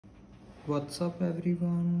What's up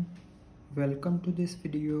everyone, welcome to this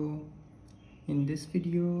video. In this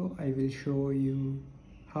video I will show you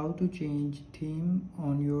how to change theme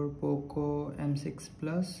on your POCO M6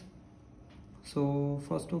 Plus. So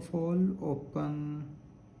first of all, open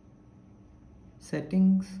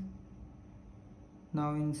settings.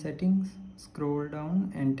 Now in settings, scroll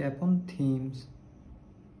down and tap on themes.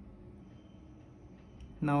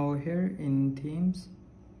 Now here in themes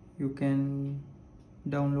you can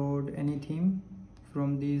download any theme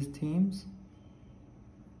from these themes,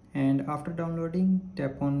 and after downloading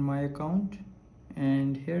tap on my account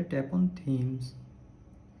and here tap on themes.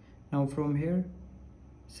 Now from here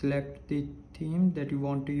select the theme that you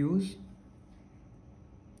want to use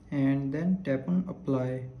and then tap on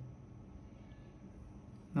apply.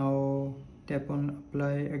 Now tap on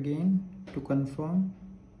apply again to confirm,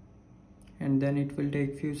 and then it will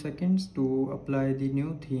take few seconds to apply the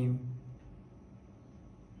new theme.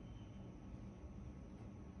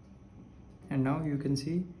 And now you can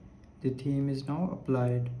see the theme is now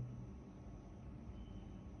applied.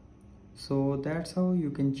 So that's how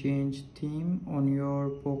you can change theme on your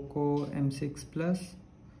POCO M6 Plus.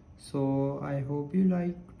 So I hope you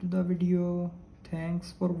liked the video.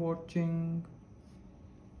 Thanks for watching.